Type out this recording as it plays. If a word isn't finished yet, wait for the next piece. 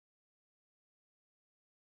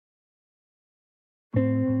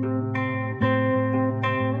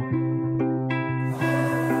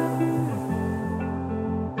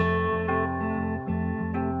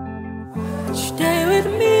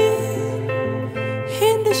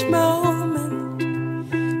this moment,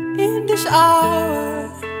 in this hour,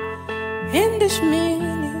 in this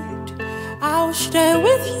minute, I'll stay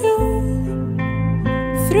with you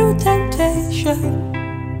through temptation,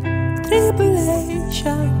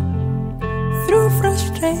 tribulation, through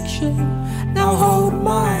frustration. Now hold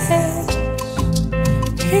my hands,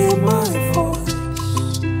 hear my voice.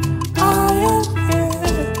 I am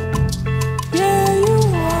here, yeah you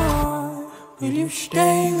are. Will you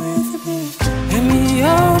stay with me? Let me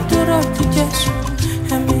order up to Jesus.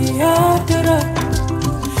 Let me order up.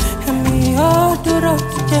 Let me order up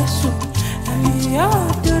to Jesus. Let me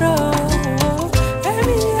order up. Let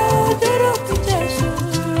me order up to Jesus.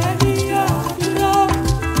 Let me order up.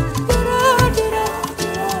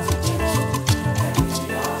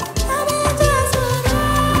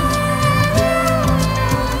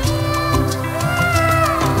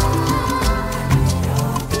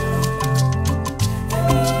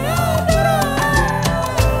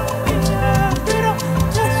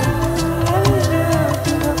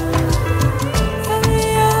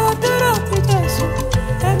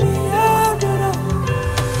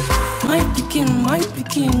 My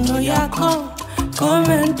picking, oh yeah, come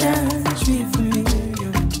and dance with me.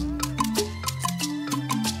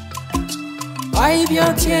 Wipe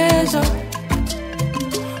your tears up.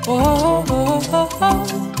 Oh, oh, oh, oh.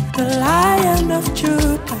 The Lion of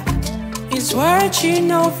Judah is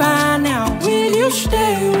watching over now. Will you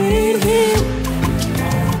stay with him?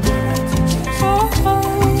 Oh, oh, oh.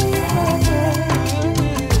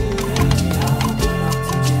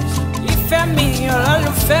 Ifemi,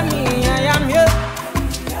 Olufemi, I am here.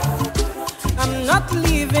 I'm not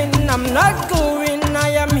leaving, I'm not going, I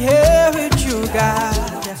am here with you, God.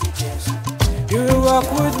 You will walk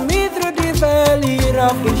with me through the valley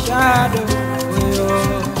of the shadow.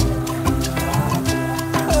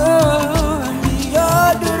 Oh, and me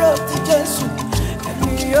all the road to Jesus. And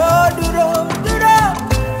me all the road, the road.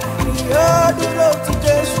 And me all the road to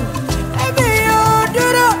Jesus. And me all the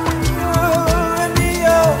road. And me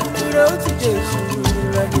all the road to Jesus.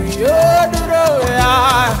 And me all the road,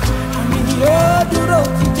 yeah. You're the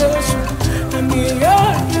road to Jesus. And me,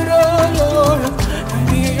 you're the road. And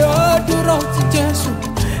me, you're the road to Jesus.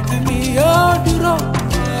 And me, you're the road.